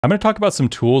I'm going to talk about some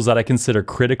tools that I consider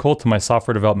critical to my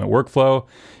software development workflow.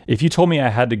 If you told me I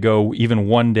had to go even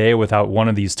one day without one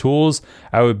of these tools,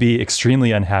 I would be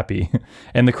extremely unhappy.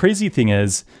 And the crazy thing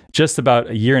is, just about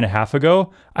a year and a half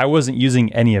ago, I wasn't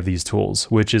using any of these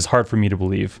tools, which is hard for me to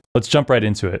believe. Let's jump right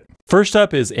into it. First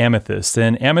up is Amethyst,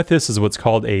 and Amethyst is what's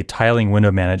called a tiling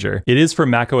window manager. It is for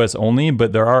macOS only,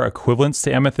 but there are equivalents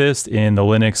to Amethyst in the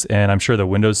Linux and I'm sure the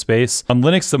Windows space. On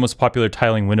Linux, the most popular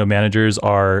tiling window managers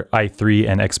are i3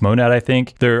 and Xmonad, I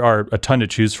think. There are a ton to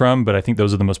choose from, but I think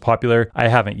those are the most popular. I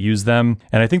haven't used them,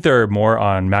 and I think there are more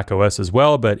on macOS as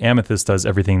well, but Amethyst does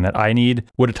everything that I need.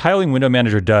 What a tiling window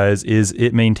manager does is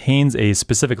it maintains a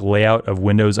specific layout of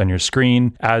windows on your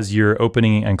screen as you're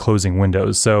opening and closing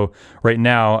windows. So right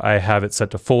now I have it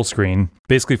set to full screen.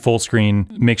 Basically full screen,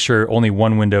 make sure only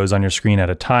one window is on your screen at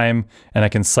a time, and I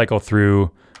can cycle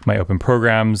through my open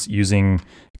programs using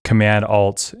Command,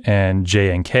 Alt, and J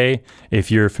and K.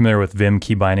 If you're familiar with Vim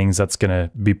key bindings, that's going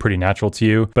to be pretty natural to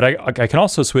you. But I can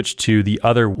also switch to the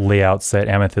other layouts that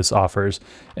Amethyst offers,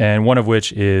 and one of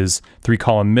which is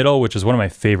 3-column middle, which is one of my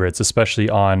favorites, especially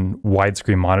on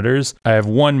widescreen monitors. I have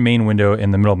one main window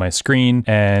in the middle of my screen,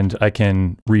 and I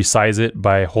can resize it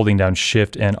by holding down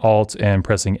Shift and Alt and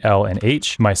pressing L and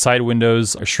H. My side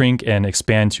windows shrink and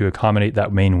expand to accommodate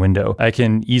that main window. I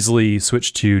can easily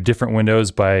switch to different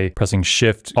windows by pressing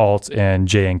Shift, Alt, and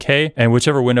J and K, and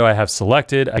whichever window I have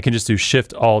selected, I can just do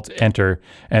Shift, Alt, Enter,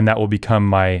 and that will become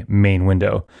my main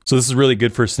window. So this is really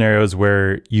good for scenarios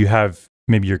where you have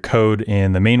maybe your code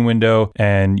in the main window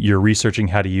and you're researching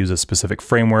how to use a specific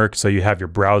framework, so you have your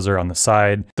browser on the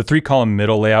side. The 3-column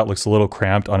middle layout looks a little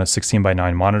cramped on a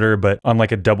 16:9 monitor, but on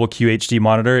like a double QHD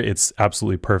monitor, it's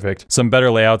absolutely perfect. Some better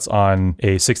layouts on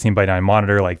a 16:9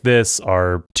 monitor like this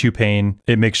are 2-pane.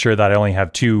 It makes sure that I only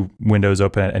have 2 windows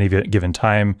open at any given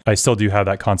time. I still do have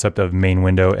that concept of main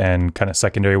window and kind of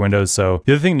secondary windows. So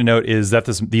the other thing to note is that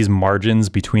these margins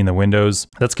between the windows,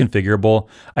 that's configurable.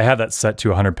 I have that set to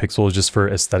 100 pixels just for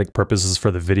aesthetic purposes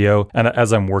for the video. And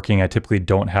as I'm working, I typically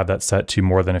don't have that set to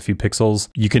more than a few pixels.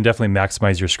 You can definitely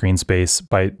maximize your screen space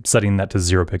by setting that to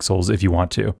 0 pixels if you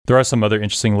want to. There are some other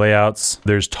interesting layouts.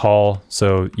 There's tall,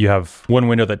 so you have one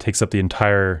window that takes up the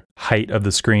entire height of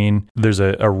the screen. There's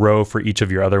a row for each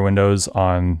of your other windows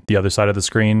on the other side of the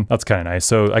screen. That's kind of nice.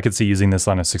 So I could see using this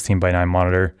on a 16:9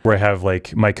 monitor where I have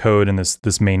like my code in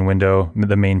this main window,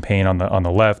 the main pane on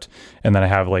the left, and then I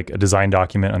have like a design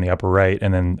document on the upper right,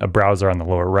 and then a browser on the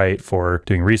lower right for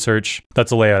doing research.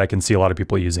 That's a layout I can see a lot of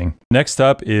people using. Next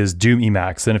up is Doom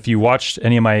Emacs. And if you watched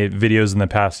any of my videos in the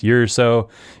past year or so,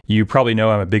 you probably know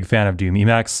I'm a big fan of Doom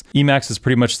Emacs. Emacs is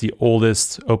pretty much the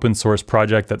oldest open source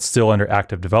project that's still under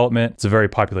active development. It's a very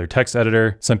popular text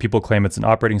editor. Some people claim it's an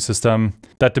operating system.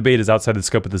 That debate is outside the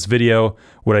scope of this video.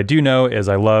 What I do know is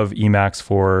I love Emacs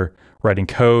for writing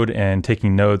code and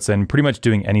taking notes and pretty much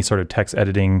doing any sort of text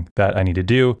editing that I need to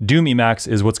do. Doom Emacs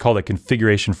is what's called a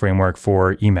configuration framework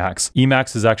for Emacs.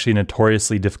 Emacs is actually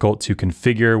notoriously difficult to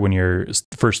configure when you're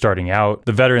first starting out.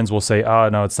 The veterans will say, oh,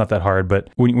 no, it's not that hard. But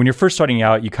when you're first starting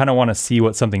out, you kind of want to see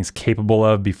what something's capable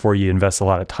of before you invest a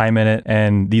lot of time in it.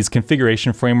 And these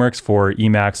configuration frameworks for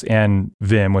Emacs and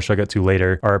Vim, which I'll get to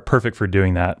later, are perfect for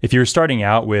doing that. If you're starting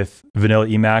out with vanilla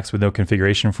Emacs with no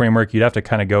configuration framework, you'd have to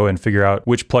kind of go and figure out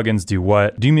which plugins do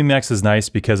what. Doom Emacs is nice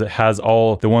because it has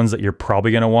all the ones that you're probably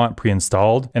going to want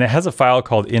pre-installed, and it has a file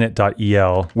called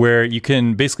init.el where you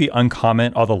can basically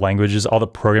uncomment all the languages, all the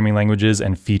programming languages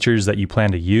and features that you plan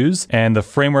to use, and the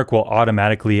framework will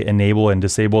automatically enable and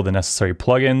disable the necessary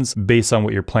plugins based on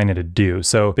what you're planning to do.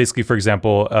 So basically, for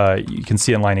example, you can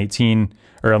see on line 18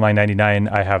 or on line 99,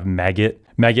 I have Maggot.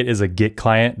 Maggot is a Git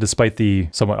client, despite the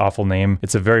somewhat awful name.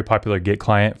 It's a very popular Git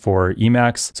client for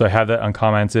Emacs. So I have that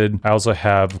uncommented. I also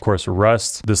have, of course,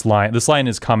 Rust. This line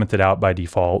is commented out by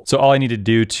default. So all I need to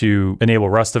do to enable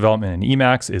Rust development in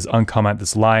Emacs is uncomment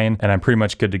this line, and I'm pretty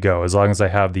much good to go as long as I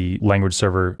have the language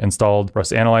server installed.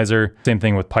 Rust Analyzer, same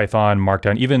thing with Python,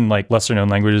 Markdown, even like lesser known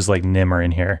languages like Nim are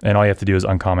in here. And all you have to do is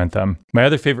uncomment them. My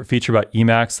other favorite feature about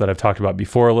Emacs that I've talked about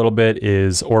before a little bit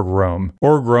is Org Roam.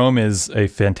 Org Roam is a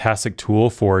fantastic tool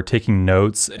for taking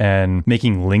notes and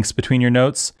making links between your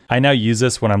notes. I now use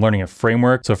this when I'm learning a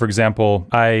framework. So for example,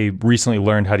 I recently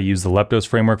learned how to use the Leptos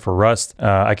framework for Rust.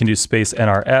 I can do space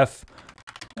NRF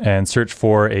and search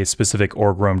for a specific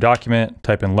org roam document,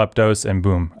 type in Leptos, and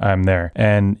boom, I'm there.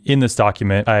 And in this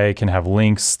document, I can have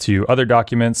links to other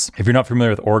documents. If you're not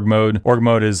familiar with org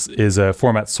mode is a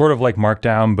format sort of like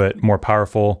Markdown, but more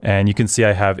powerful. And you can see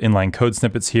I have inline code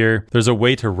snippets here. There's a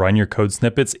way to run your code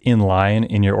snippets inline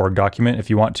in your org document if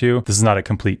you want to. This is not a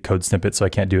complete code snippet, so I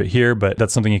can't do it here, but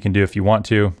that's something you can do if you want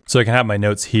to. So I can have my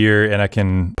notes here and I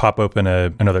can pop open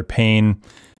another pane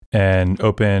and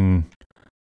open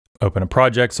a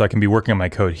project so I can be working on my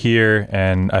code here,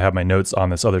 and I have my notes on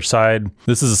this other side.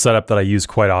 This is a setup that I use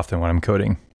quite often when I'm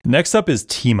coding. Next up is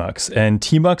Tmux, and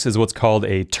Tmux is what's called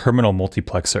a terminal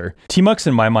multiplexer. Tmux,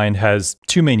 in my mind, has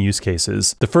two main use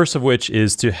cases. The first of which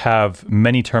is to have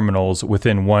many terminals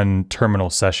within one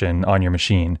terminal session on your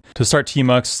machine. To start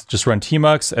Tmux, just run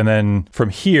Tmux, and then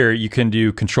from here you can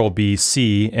do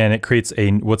Control-B-C, and it creates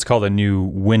what's called a new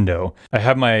window. I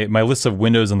have my list of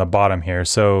windows on the bottom here,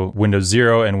 so Windows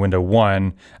 0 and Windows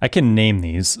 1. I can name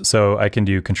these, so I can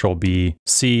do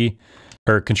Control-B-C,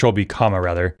 or Control-B comma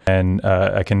rather, and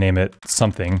I can name it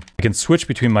something. I can switch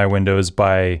between my windows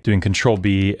by doing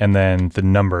Control-B and then the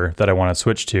number that I want to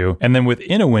switch to. And then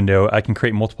within a window, I can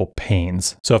create multiple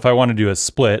panes. So if I want to do a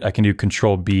split, I can do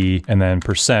Control-B and then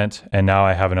 %, and now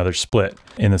I have another split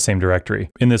in the same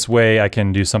directory. In this way, I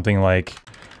can do something like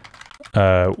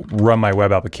run my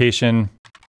web application,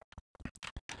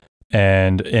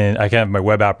 and I can have my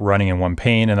web app running in one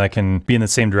pane, and I can be in the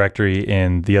same directory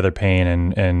in the other pane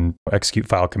and execute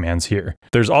file commands here.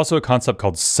 There's also a concept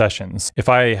called sessions. If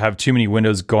I have too many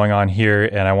windows going on here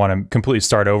and I want to completely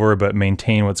start over but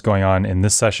maintain what's going on in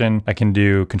this session, I can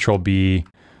do Control-B :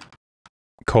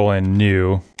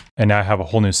 new, and now I have a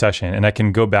whole new session. And I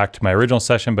can go back to my original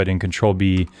session by doing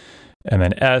Control-B and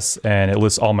then S, and it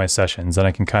lists all my sessions, and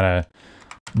I can kind of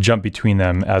jump between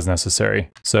them as necessary.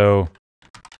 So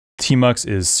Tmux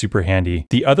is super handy.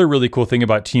 The other really cool thing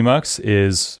about Tmux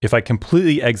is if I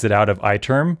completely exit out of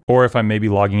iTerm, or if I'm maybe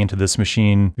logging into this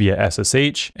machine via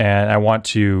SSH and I want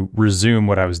to resume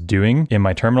what I was doing in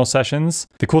my terminal sessions,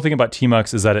 the cool thing about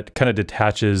Tmux is that it kind of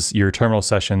detaches your terminal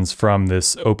sessions from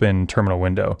this open terminal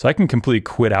window. So I can completely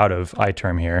quit out of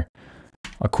iTerm here.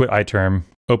 I'll quit iTerm,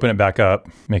 open it back up,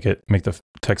 make the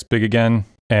text big again,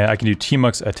 and I can do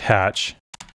Tmux attach.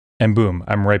 And boom,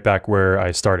 I'm right back where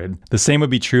I started. The same would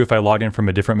be true if I logged in from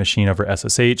a different machine over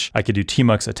SSH. I could do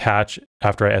Tmux attach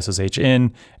after I SSH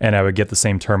in, and I would get the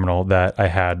same terminal that I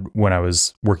had when I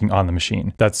was working on the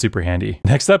machine. That's super handy.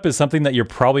 Next up is something that you're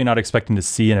probably not expecting to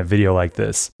see in a video like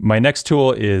this. My next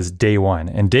tool is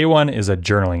DayOne, and DayOne is a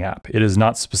journaling app. It is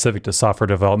not specific to software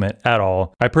development at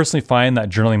all. I personally find that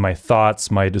journaling my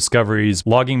thoughts, my discoveries,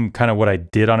 logging kind of what I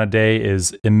did on a day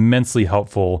is immensely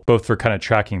helpful, both for kind of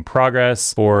tracking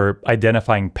progress, for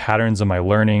identifying patterns of my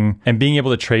learning, and being able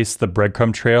to trace the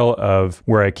breadcrumb trail of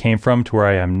where I came from to where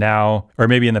I am now. Or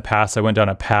maybe in the past I went down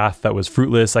a path that was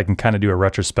fruitless. I can kind of do a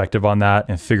retrospective on that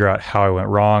and figure out how I went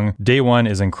wrong. DayOne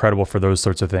is incredible for those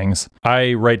sorts of things.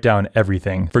 I write down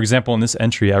everything. For example, in this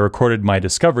entry, I recorded my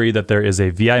discovery that there is a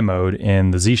VI mode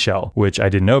in the Z shell, which I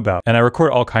didn't know about. And I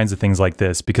record all kinds of things like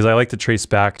this because I like to trace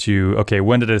back to, okay,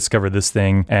 when did I discover this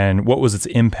thing and what was its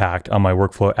impact on my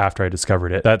workflow after I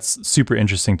discovered it? That's super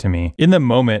interesting to me. In the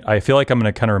moment, I feel like I'm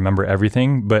going to kind of remember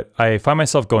everything, but I find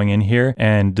myself going in here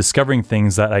and discovering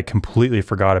things that I completely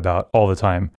forgot about all the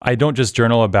time. I don't just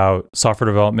journal about software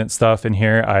development stuff in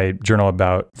here. I journal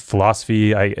about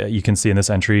philosophy. You can see in this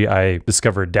entry, I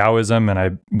discovered Taoism and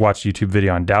I watched a YouTube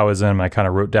video on Taoism. And I kind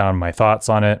of wrote down my thoughts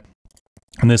on it.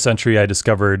 In this entry, I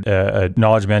discovered a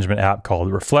knowledge management app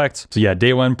called Reflect. So yeah,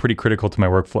 DayOne, pretty critical to my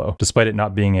workflow, despite it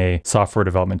not being a software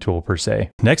development tool per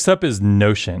se. Next up is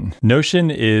Notion.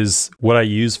 Notion is what I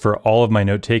use for all of my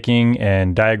note-taking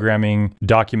and diagramming,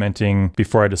 documenting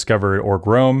before I discovered Org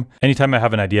Roam. Anytime I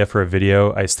have an idea for a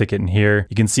video, I stick it in here.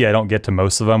 You can see I don't get to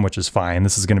most of them, which is fine.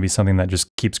 This is going to be something that just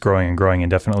keeps growing and growing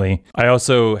indefinitely. I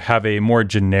also have a more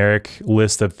generic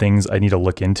list of things I need to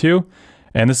look into.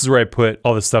 And this is where I put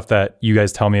all the stuff that you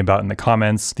guys tell me about in the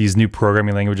comments, these new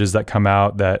programming languages that come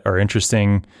out that are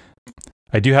interesting.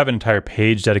 I do have an entire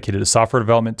page dedicated to software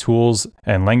development tools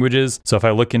and languages. So if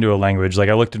I look into a language, like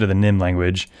I looked into the NIM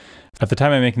language, at the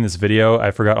time I'm making this video,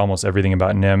 I forgot almost everything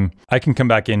about NIM. I can come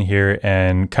back in here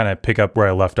and kind of pick up where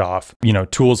I left off. You know,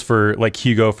 tools for like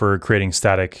Hugo for creating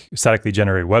statically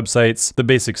generated websites, the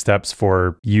basic steps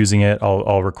for using it.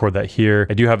 I'll record that here.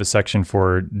 I do have a section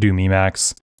for Doom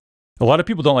Emacs. A lot of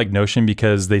people don't like Notion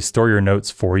because they store your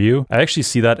notes for you. I actually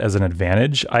see that as an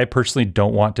advantage. I personally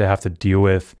don't want to have to deal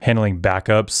with handling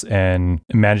backups and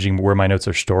managing where my notes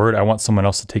are stored. I want someone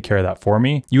else to take care of that for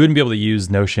me. You wouldn't be able to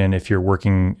use Notion if you're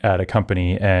working at a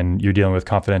company and you're dealing with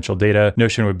confidential data.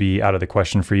 Notion would be out of the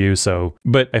question for you.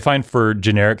 But I find for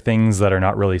generic things that are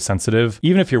not really sensitive,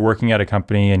 even if you're working at a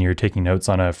company and you're taking notes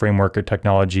on a framework or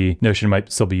technology, Notion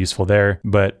might still be useful there.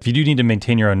 But if you do need to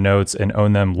maintain your own notes and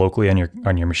own them locally on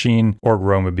your machine, Org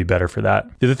Roam would be better for that.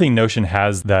 The other thing Notion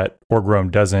has that Org Roam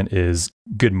doesn't is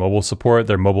good mobile support.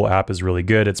 Their mobile app is really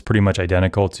good. It's pretty much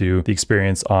identical to the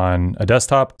experience on a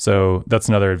desktop. So that's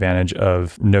another advantage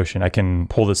of Notion. I can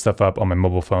pull this stuff up on my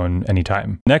mobile phone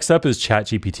anytime. Next up is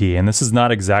ChatGPT, and this is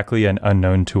not exactly an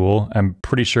unknown tool. I'm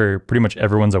pretty sure pretty much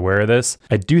everyone's aware of this.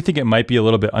 I do think it might be a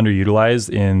little bit underutilized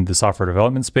in the software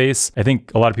development space. I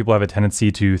think a lot of people have a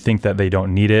tendency to think that they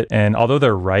don't need it. And although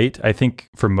they're right, I think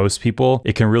for most people,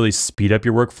 it can really speed up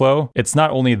your workflow. It's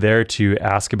not only there to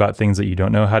ask about things that you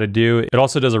don't know how to do, it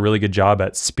also does a really good job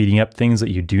at speeding up things that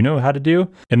you do know how to do.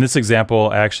 In this example,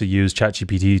 I actually use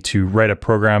ChatGPT to write a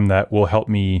program that will help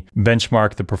me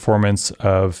benchmark the performance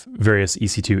of various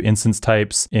EC2 instance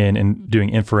types in doing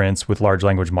inference with large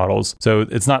language models. So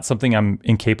it's not something I'm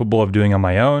incapable of doing on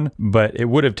my own, but it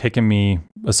would have taken me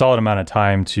a solid amount of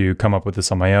time to come up with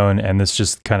this on my own, and this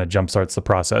just kind of jumpstarts the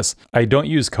process. I don't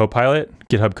use Copilot,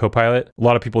 GitHub Copilot. A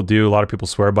lot of people do, a lot of people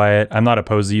swear by it. I'm not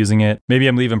opposed to using it. Maybe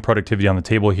I'm leaving productivity on the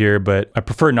table here, but I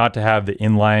prefer not to have the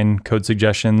inline code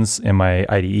suggestions in my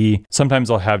IDE.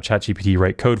 Sometimes I'll have ChatGPT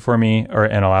write code for me,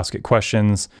 and I'll ask it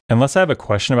questions. Unless I have a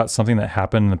question about something that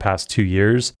happened in the past 2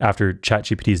 years after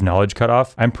ChatGPT's knowledge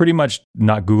cutoff, I'm pretty much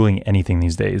not Googling anything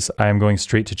these days. I am going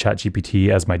straight to ChatGPT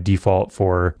as my default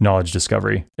for knowledge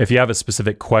discovery. If you have a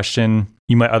specific question,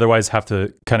 you might otherwise have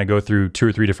to kind of go through 2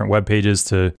 or 3 different web pages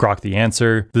to grok the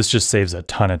answer. This just saves a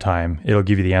ton of time. It'll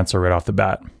give you the answer right off the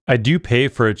bat. I do pay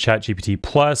for a ChatGPT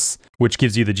Plus, which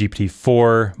gives you the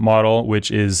GPT-4 model,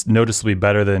 which is noticeably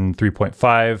better than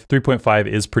 3.5. 3.5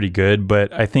 is pretty good,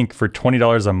 but I think for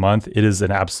 $20 a month, it is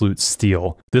an absolute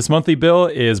steal. This monthly bill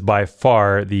is by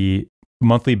far the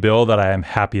monthly bill that I am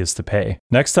happiest to pay.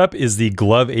 Next up is the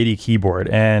Glove 80 keyboard,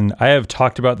 and I have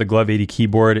talked about the Glove 80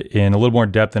 keyboard in a little more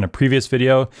depth in a previous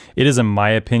video. It is, in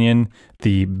my opinion,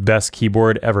 the best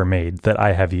keyboard ever made that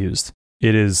I have used.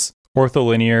 It is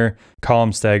ortholinear,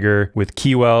 column stagger with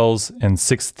key wells and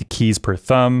 6 keys per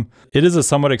thumb. It is a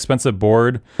somewhat expensive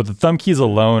board, but the thumb keys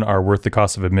alone are worth the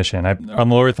cost of admission. On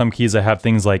the lower thumb keys, I have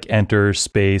things like enter,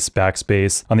 space,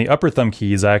 backspace. On the upper thumb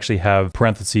keys, I actually have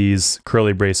parentheses,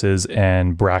 curly braces,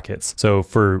 and brackets. So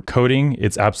for coding,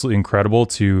 it's absolutely incredible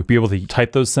to be able to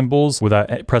type those symbols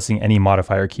without pressing any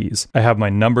modifier keys. I have my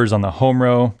numbers on the home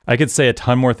row. I could say a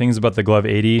ton more things about the Glove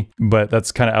 80, but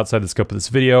that's kind of outside the scope of this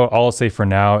video. All I'll say for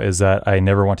now is that I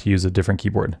never want to use a different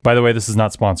keyboard. By the way, this is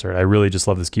not sponsored. I really just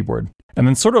love this keyboard. And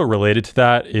then sort of related to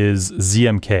that is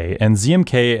ZMK. And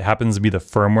ZMK happens to be the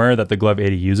firmware that the Glove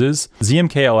 80 uses.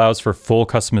 ZMK allows for full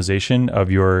customization of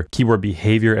your keyboard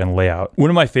behavior and layout. One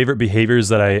of my favorite behaviors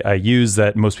that I use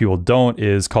that most people don't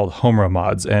is called home row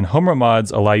mods. And home row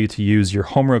mods allow you to use your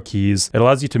home row keys. It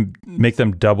allows you to make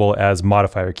them double as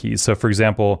modifier keys. So for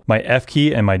example, my F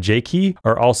key and my J key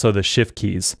are also the shift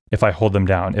keys if I hold them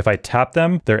down. If I tap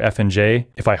them, they're F and J.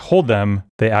 If I hold them,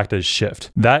 they act as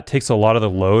shift. That takes a lot of the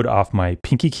load off my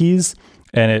pinky keys,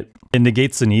 and it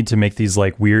negates the need to make these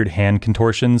like weird hand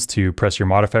contortions to press your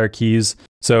modifier keys.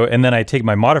 So, and then I take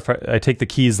the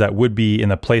keys that would be in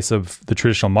the place of the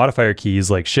traditional modifier keys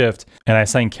like shift, and I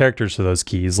assign characters to those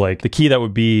keys. Like the key that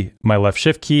would be my left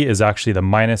shift key is actually the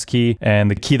minus key, and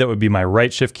the key that would be my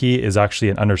right shift key is actually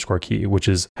an underscore key, which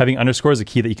is having underscore as a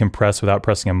key that you can press without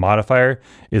pressing a modifier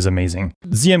is amazing.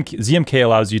 ZMK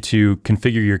allows you to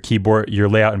configure your keyboard, your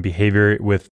layout and behavior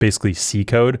with basically C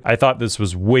code. I thought this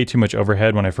was way too much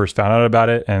overhead when I first found out about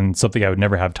it, and something I would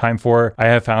never have time for. I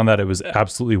have found that it was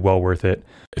absolutely well worth it.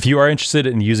 If you are interested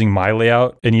in using my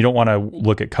layout and you don't want to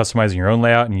look at customizing your own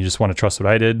layout and you just want to trust what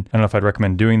I did, I don't know if I'd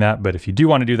recommend doing that, but if you do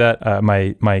want to do that,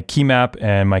 my key map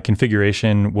and my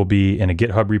configuration will be in a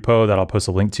GitHub repo that I'll post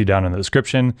a link to down in the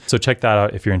description. So check that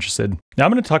out if you're interested. Now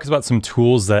I'm going to talk about some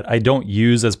tools that I don't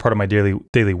use as part of my daily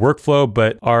workflow,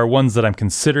 but are ones that I'm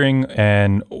considering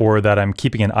or that I'm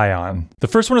keeping an eye on. The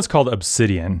first one is called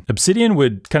Obsidian. Obsidian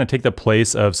would kind of take the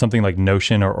place of something like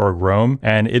Notion or Roam,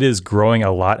 and it is growing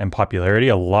a lot in popularity.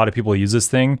 A lot of people use this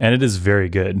thing, and it is very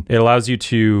good. It allows you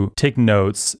to take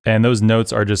notes, and those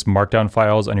notes are just markdown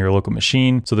files on your local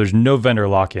machine, so there's no vendor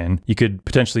lock-in. You could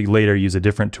potentially later use a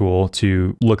different tool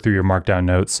to look through your markdown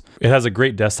notes. It has a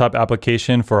great desktop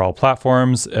application for all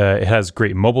platforms. It has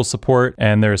great mobile support,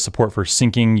 and there is support for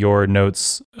syncing your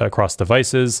notes across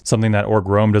devices, something that Org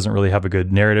Roam doesn't really have a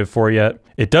good narrative for yet.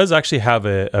 It does actually have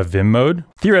a Vim mode.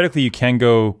 Theoretically, you can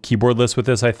go keyboardless with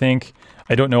this, I think.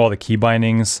 I don't know all the key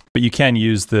bindings, but you can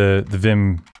use the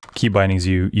Vim key bindings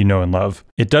you know and love.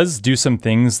 It does do some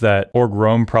things that Org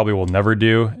Roam probably will never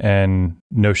do, and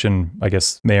Notion, I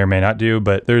guess, may or may not do,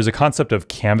 but there's a concept of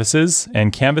canvases,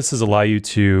 and canvases allow you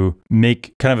to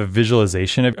make kind of a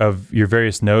visualization of your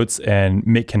various notes and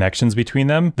make connections between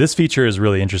them. This feature is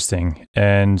really interesting,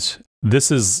 and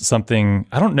this is something,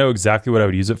 I don't know exactly what I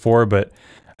would use it for, but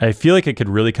I feel like it could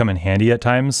really come in handy at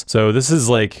times. So this is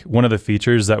like one of the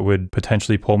features that would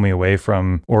potentially pull me away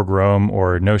from Rome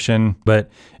or Notion. But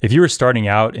if you were starting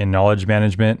out in knowledge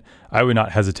management, I would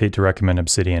not hesitate to recommend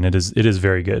Obsidian. It is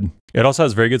very good. It also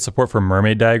has very good support for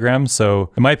mermaid diagrams.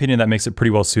 So in my opinion, that makes it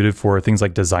pretty well suited for things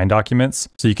like design documents.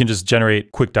 So you can just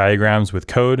generate quick diagrams with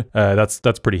code. That's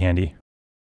pretty handy.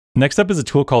 Next up is a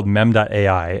tool called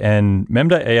Mem.ai, and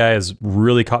Mem.ai has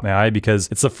really caught my eye because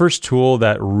it's the first tool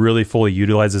that really fully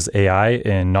utilizes AI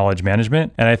in knowledge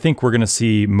management. And I think we're going to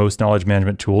see most knowledge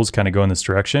management tools kind of go in this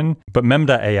direction, but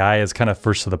Mem.ai is kind of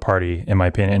first to the party in my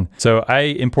opinion. So I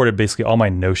imported basically all my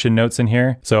Notion notes in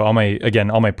here. So all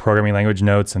my programming language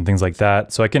notes and things like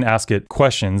that. So I can ask it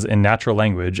questions in natural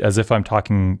language as if I'm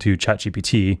talking to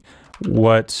ChatGPT.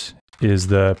 What is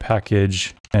the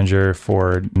package manager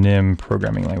for NIM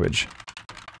programming language?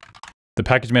 The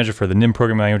package manager for the NIM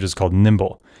programming language is called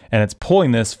Nimble, and it's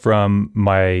pulling this from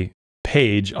my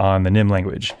page on the NIM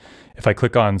language. If I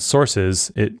click on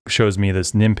sources, it shows me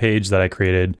this NIM page that I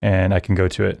created and I can go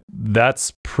to it.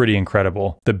 That's pretty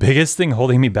incredible. The biggest thing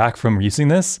holding me back from using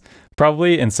this,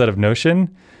 probably instead of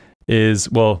Notion, is,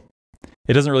 well,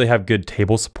 it doesn't really have good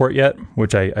table support yet,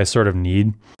 which I sort of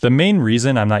need. The main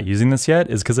reason I'm not using this yet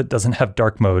is because it doesn't have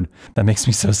dark mode. That makes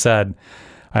me so sad.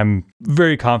 I'm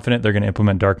very confident they're going to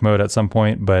implement dark mode at some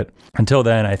point, but until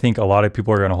then, I think a lot of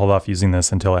people are going to hold off using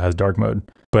this until it has dark mode.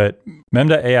 But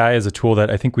Mem.ai is a tool that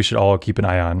I think we should all keep an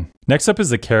eye on. Next up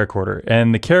is the Caracorder,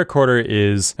 and the Caracorder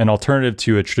is an alternative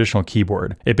to a traditional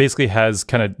keyboard. It basically has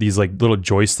kind of these like little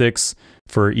joysticks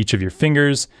for each of your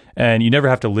fingers, and you never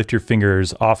have to lift your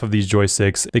fingers off of these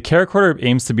joysticks. The Caracorder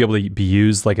aims to be able to be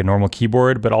used like a normal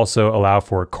keyboard, but also allow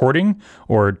for chording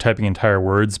or typing entire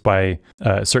words by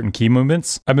certain key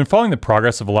movements. I've been following the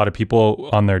progress of a lot of people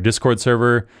on their Discord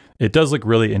server. It does look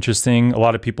really interesting. A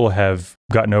lot of people have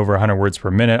gotten over 100 words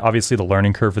per minute. Obviously, the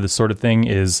learning curve for this sort of thing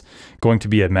is going to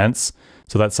be immense.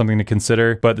 So that's something to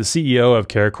consider. But the CEO of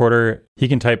Caracorder, he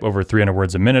can type over 300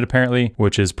 words a minute apparently,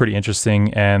 which is pretty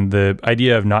interesting. And the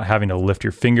idea of not having to lift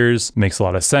your fingers makes a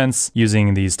lot of sense.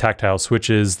 Using these tactile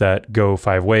switches that go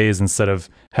 5 ways instead of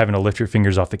having to lift your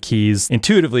fingers off the keys.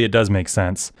 Intuitively, it does make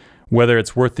sense. Whether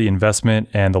it's worth the investment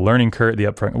and the learning curve, the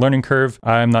upfront learning curve,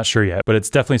 I'm not sure yet, but it's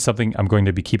definitely something I'm going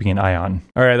to be keeping an eye on.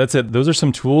 All right, that's it. Those are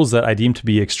some tools that I deem to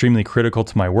be extremely critical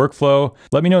to my workflow.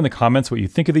 Let me know in the comments what you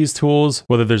think of these tools,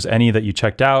 whether there's any that you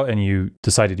checked out and you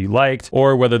decided you liked,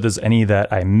 or whether there's any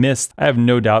that I missed. I have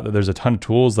no doubt that there's a ton of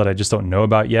tools that I just don't know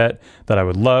about yet that I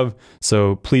would love.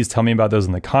 So please tell me about those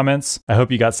in the comments. I hope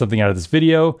you got something out of this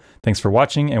video. Thanks for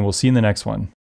watching, and we'll see you in the next one.